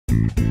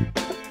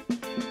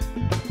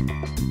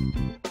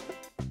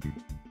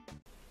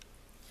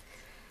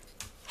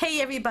Hey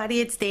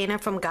everybody, it's Dana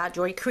from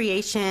Godjoy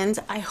Creations.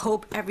 I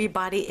hope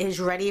everybody is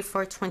ready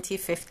for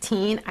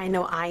 2015. I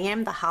know I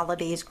am. The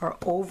holidays are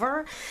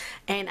over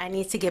and I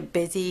need to get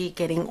busy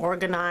getting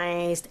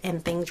organized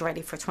and things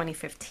ready for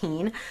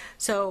 2015.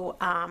 So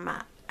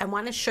I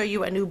want to show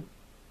you a new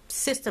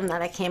system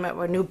that I came up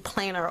with, a new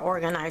planner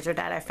organizer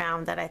that I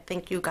found that I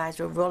think you guys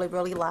will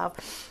really love.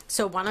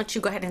 So why don't you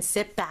go ahead and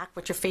sit back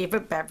with your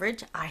favorite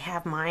beverage. I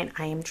have mine.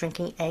 I am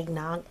drinking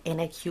eggnog in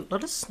a cute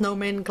little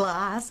snowman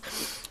glass.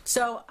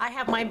 So I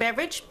have my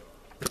beverage.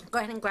 Go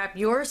ahead and grab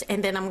yours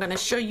and then I'm going to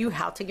show you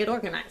how to get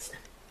organized.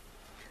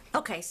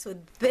 Okay, so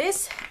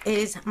this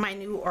is my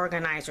new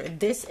organizer.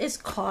 This is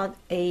called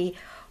a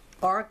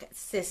Arc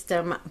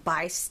System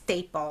by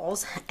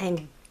Staples,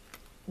 and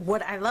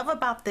what I love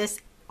about this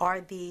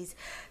are these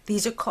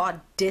are called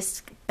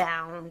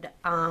Discbound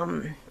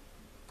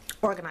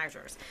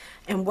organizers,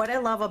 and what I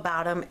love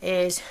about them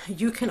is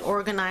you can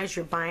organize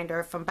your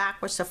binder from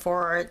backwards to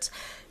forwards,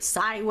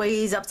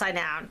 sideways, upside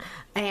down,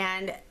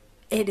 and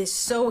it is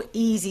so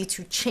easy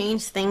to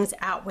change things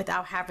out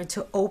without having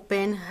to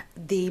open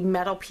the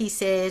metal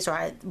pieces,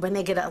 or when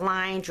they get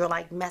aligned you're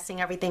like messing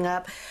everything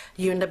up.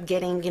 You end up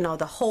getting, you know,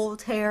 the hole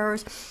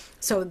tears.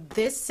 So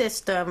this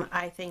system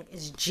I think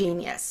is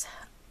genius.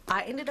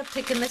 I ended up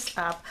picking this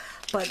up,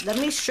 but let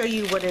me show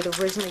you what it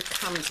originally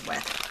comes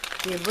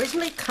with. They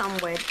originally come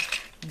with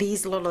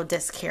these little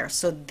discs here.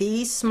 So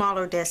these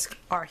smaller discs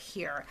are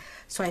here.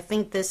 So I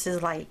think this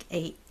is like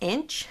 1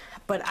 inch,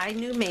 but I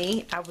knew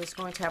me, I was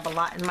going to have a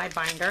lot in my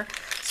binder.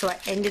 So I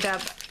ended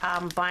up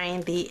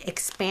buying the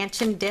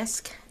expansion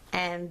disc,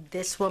 and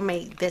this will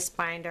make this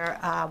binder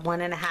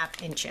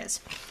 1.5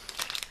 inches.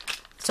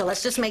 So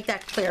let's just make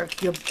that clear.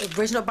 Your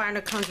original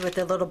binder comes with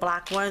the little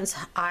black ones.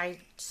 I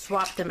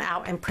swapped them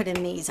out and put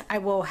in these. I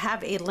will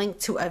have a link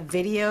to a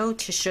video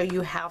to show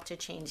you how to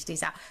change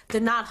these out.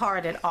 They're not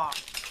hard at all.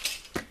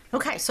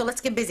 Okay, so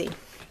let's get busy.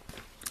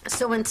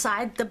 So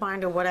inside the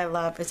binder, what I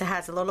love is it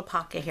has a little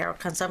pocket here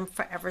because I'm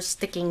forever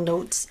sticking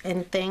notes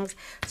and things,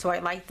 so I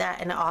like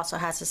that. And it also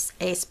has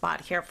a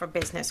spot here for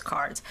business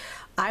cards.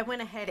 I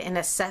went ahead and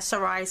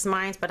accessorized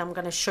mine, but I'm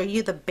going to show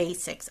you the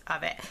basics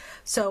of it.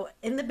 So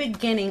in the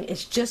beginning,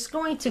 it's just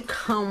going to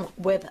come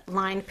with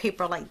lined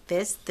paper like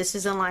this. This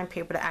is a lined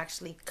paper that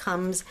actually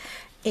comes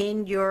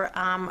in your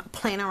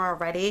planner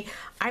already.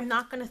 I'm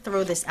not going to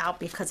throw this out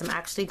because I'm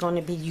actually going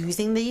to be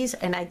using these,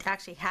 and I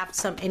actually have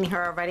some in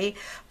here already,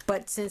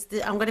 but since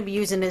I'm going to be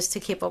using this to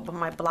keep up with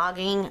my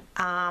blogging,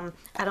 I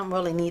don't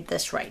really need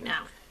this right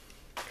now.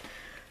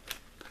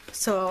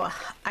 So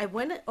I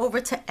went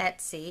over to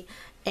Etsy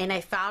and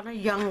I found a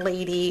young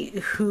lady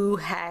who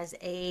has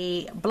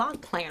a blog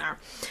planner.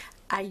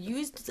 I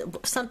used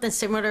something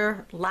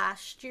similar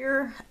last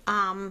year,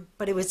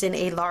 but it was in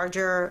a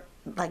larger,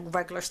 like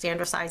regular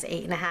standard size,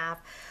 8.5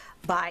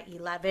 by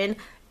 11.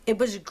 It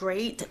was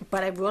great,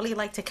 but I really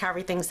like to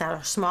carry things that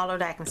are smaller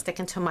that I can stick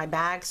into my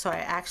bag, so I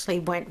actually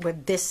went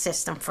with this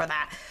system for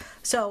that.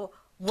 So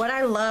what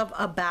I love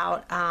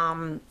about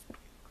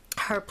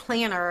her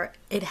planner,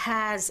 it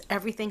has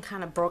everything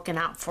kind of broken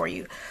out for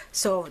you.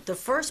 So the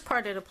first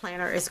part of the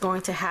planner is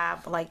going to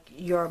have like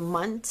your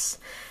months.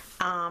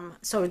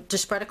 So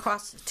just spread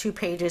across 2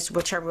 pages,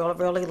 which I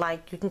really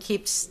like. You can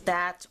keep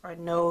stats or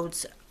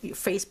notes,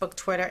 Facebook,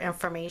 Twitter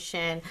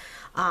information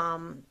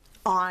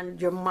on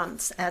your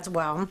months as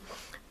well.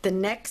 The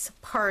next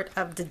part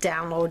of the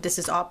download, this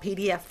is all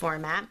PDF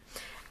format,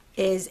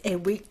 is a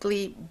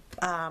weekly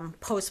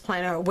post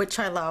planner, which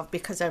I love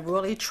because I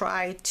really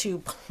try to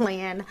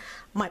plan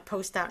my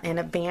post out in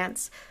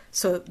advance.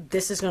 So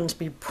this is going to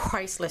be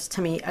priceless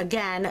to me.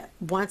 Again,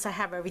 once I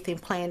have everything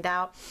planned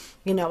out,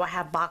 you know, I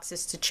have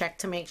boxes to check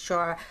to make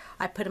sure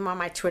I put them on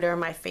my Twitter,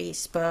 my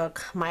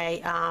Facebook,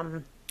 my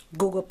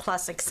Google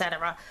Plus,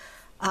 etc.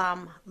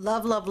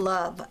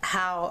 Love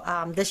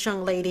how this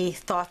young lady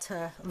thought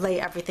to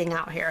lay everything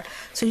out here.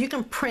 So you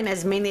can print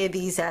as many of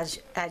these as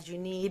you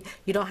need.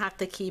 You don't have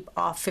to keep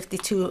all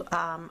 52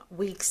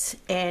 weeks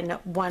in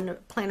one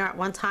planner at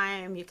one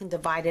time. You can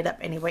divide it up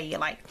any way you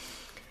like.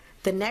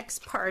 The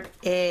next part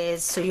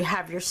is, so you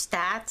have your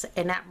stats,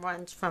 and that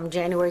runs from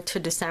January to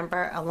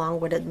December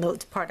along with a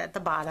notes part at the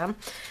bottom.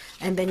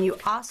 And then you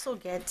also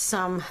get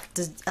some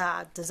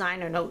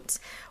designer notes.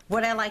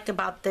 What I like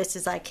about this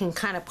is I can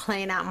kind of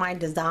plan out my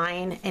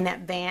design in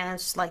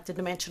advance, like the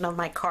dimension of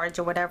my cards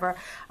or whatever.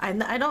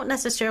 I don't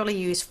necessarily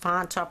use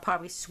fonts, so I'll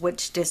probably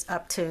switch this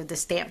up to the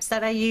stamps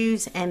that I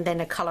use and then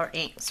the color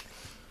inks.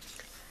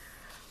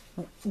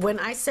 When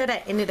I said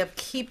I ended up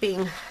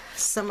keeping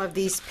some of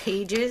these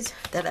pages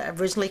that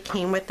originally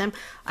came with them,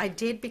 I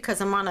did because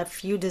I'm on a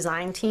few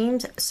design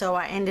teams, so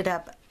I ended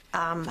up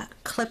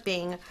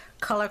clipping,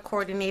 color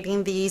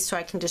coordinating these so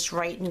I can just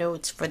write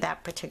notes for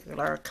that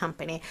particular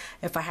company.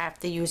 If I have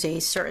to use a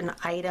certain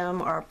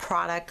item or a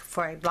product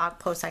for a blog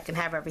post, I can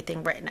have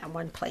everything written at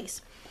one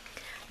place.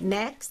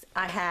 Next,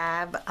 I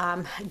have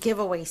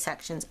giveaway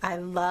sections. I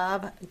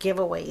love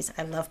giveaways.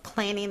 I love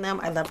planning them.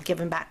 I love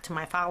giving back to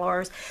my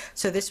followers.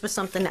 So this was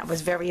something that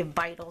was very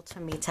vital to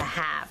me to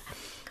have.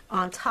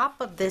 On top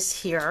of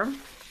this here,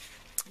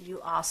 you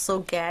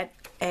also get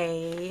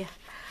a,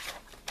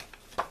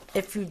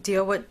 if you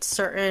deal with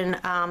certain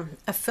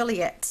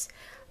affiliates,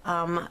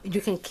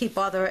 you can keep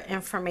all their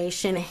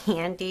information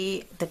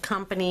handy, the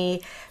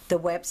company, the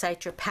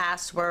website, your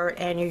password,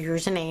 and your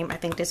username. I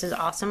think this is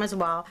awesome as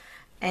well.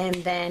 And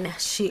then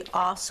she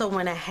also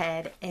went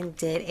ahead and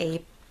did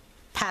a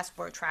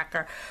password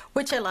tracker,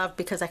 which I love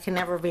because I can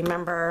never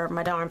remember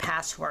my darn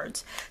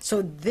passwords.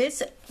 So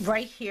this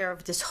right here,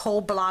 this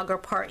whole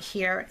blogger part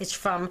here is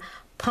from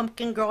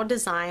Pumpkin Girl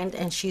Designed,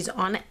 and she's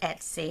on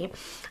Etsy.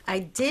 I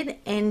did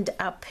end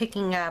up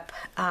picking up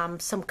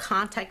some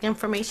contact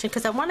information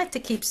because I wanted to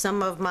keep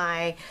some of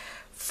my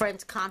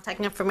friends' contact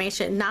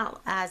information,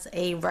 not as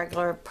a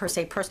regular per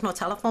se personal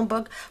telephone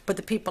book, but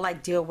the people I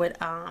deal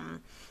with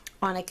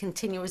on a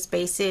continuous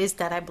basis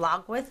that I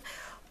blog with.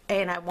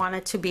 And I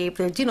wanted to be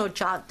able to, you know,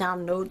 jot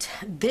down notes.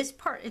 This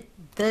part,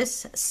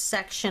 this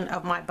section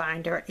of my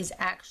binder is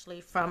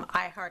actually from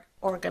iHeart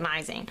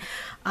Organizing.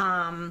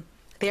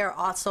 They're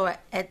also an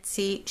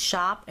Etsy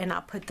shop, and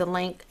I'll put the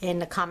link in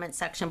the comment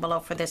section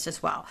below for this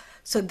as well.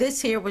 So this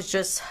here was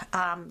just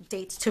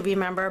dates to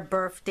remember,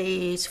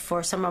 birthdays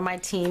for some of my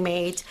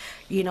teammates,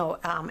 you know,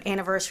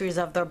 anniversaries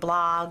of their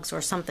blogs or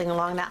something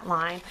along that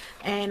line.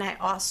 And I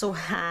also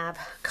have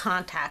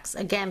contacts.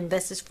 Again,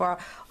 this is for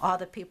all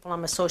the people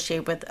I'm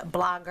associated with,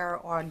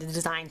 blogger or the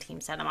design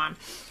teams that I'm on.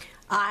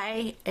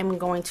 I am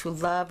going to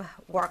love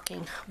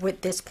working with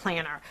this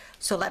planner.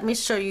 So let me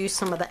show you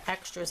some of the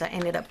extras I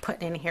ended up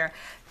putting in here.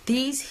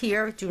 These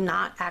here do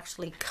not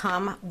actually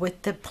come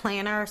with the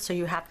planner, so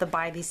you have to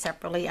buy these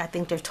separately. I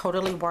think they're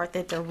totally worth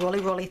it. They're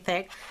really, really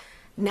thick.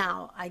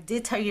 Now, I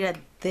did tell you that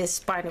this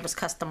binder was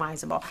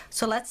customizable.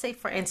 So let's say,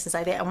 for instance,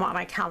 I didn't want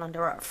my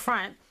calendar up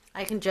front.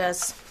 I can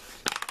just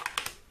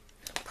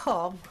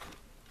pull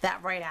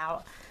that right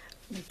out,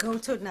 go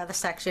to another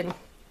section,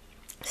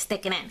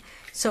 stick it in.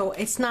 So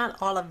it's not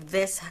all of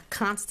this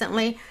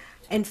constantly,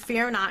 and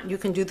fear not, you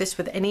can do this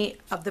with any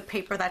of the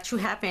paper that you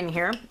have in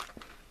here.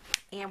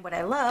 And what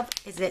I love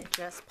is it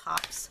just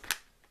pops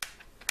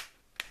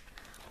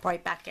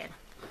right back in.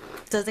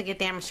 Doesn't get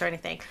damaged or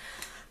anything.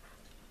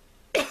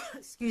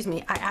 Excuse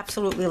me, I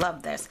absolutely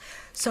love this.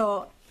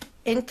 So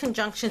in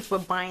conjunction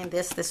with buying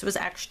this, this was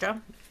extra.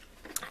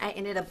 I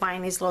ended up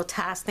buying these little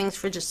task things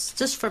for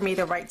just for me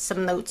to write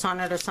some notes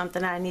on it or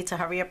something that I need to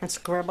hurry up and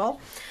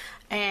scribble.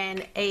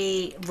 And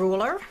a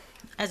ruler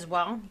as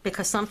well,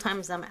 because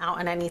sometimes I'm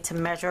out and I need to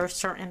measure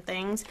certain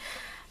things.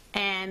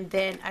 And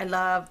then I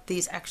love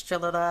these extra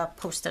little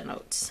post-it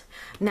notes.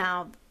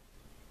 Now,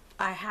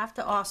 I have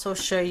to also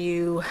show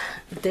you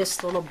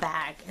this little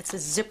bag. It's a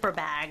zipper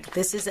bag.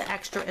 This is an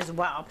extra as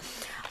well.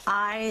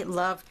 I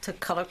love to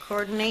color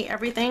coordinate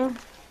everything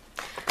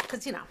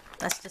because, you know,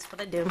 that's just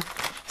what I do.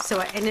 So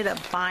I ended up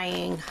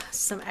buying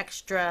some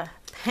extra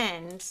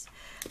pens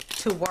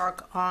to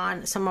work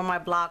on some of my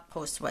blog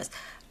posts with.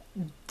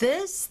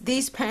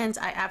 These pens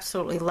I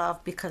absolutely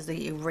love because they're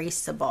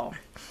erasable.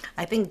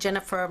 I think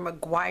Jennifer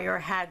McGuire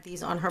had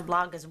these on her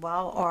blog as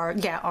well, or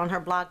yeah, on her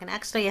blog, and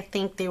actually I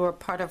think they were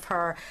part of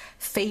her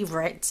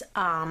favorites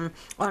on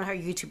her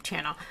YouTube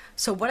channel.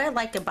 So what I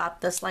like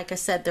about this, like I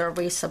said, they're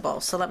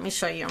erasable. So let me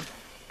show you.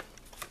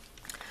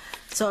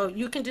 So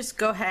you can just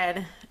go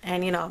ahead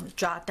and, you know,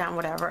 jot down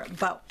whatever,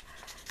 but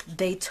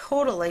they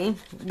totally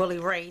will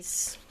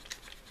erase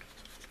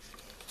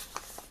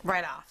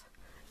right off.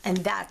 And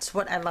that's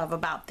what I love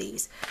about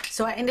these.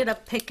 So I ended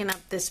up picking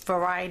up this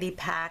variety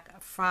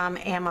pack from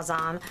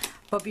Amazon.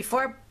 But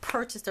before I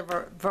purchased the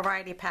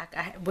variety pack,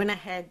 I went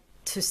ahead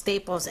to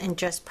Staples and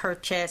just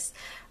purchased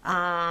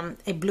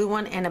a blue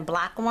one and a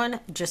black one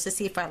just to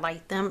see if I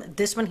like them.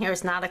 This one here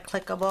is not a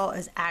clickable.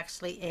 It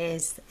actually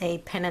is a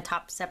pen and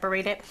top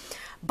separated.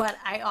 But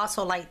I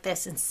also like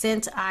this. And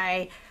since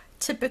I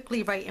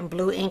typically write in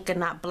blue ink and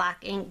not black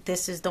ink,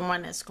 this is the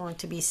one that's going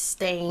to be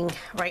staying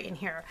right in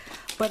here.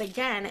 But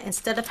again,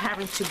 instead of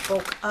having to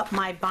bulk up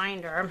my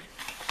binder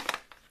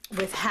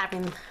with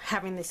having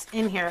this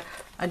in here,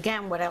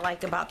 again, what I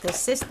like about this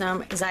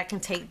system is I can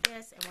take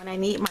this, and when I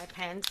need my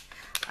pens,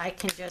 I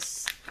can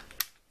just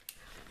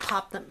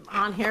pop them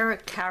on here,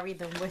 carry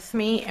them with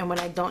me, and when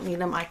I don't need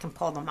them, I can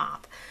pull them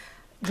off.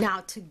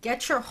 Now, to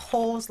get your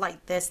holes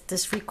like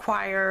this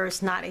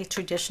requires not a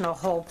traditional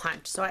hole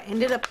punch. So I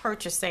ended up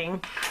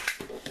purchasing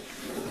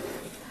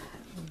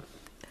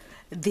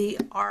the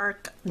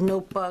ARC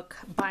notebook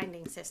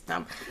binding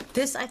system.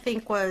 This I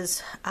think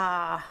was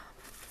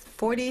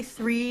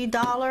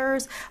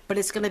 $43, but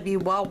it's going to be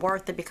well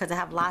worth it because I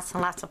have lots and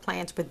lots of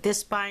plans with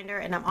this binder,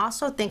 and I'm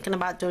also thinking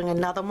about doing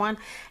another one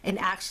and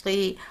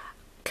actually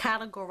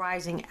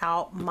categorizing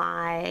out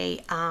my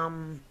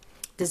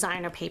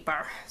designer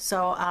paper.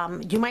 So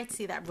you might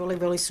see that really,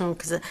 really soon,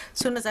 because as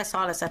soon as I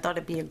saw this, I thought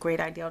it'd be a great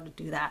idea to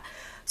do that.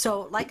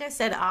 So like I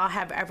said, I'll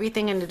have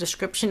everything in the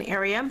description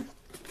area.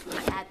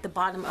 at the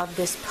bottom of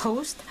this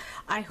post.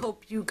 I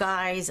hope you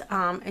guys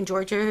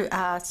enjoyed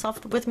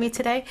yourself with me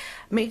today.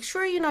 Make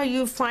sure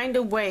you find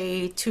a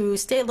way to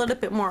stay a little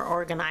bit more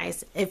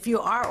organized. If you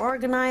are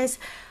organized,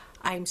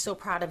 I'm so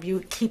proud of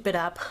you. Keep it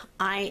up.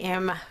 I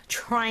am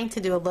trying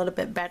to do a little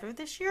bit better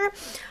this year,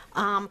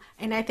 and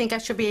I think I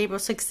should be able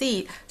to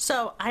succeed.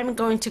 So I'm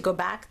going to go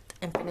back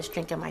and finish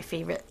drinking my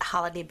favorite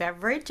holiday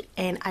beverage,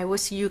 and I will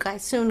see you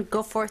guys soon.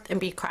 Go forth and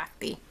be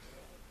crafty.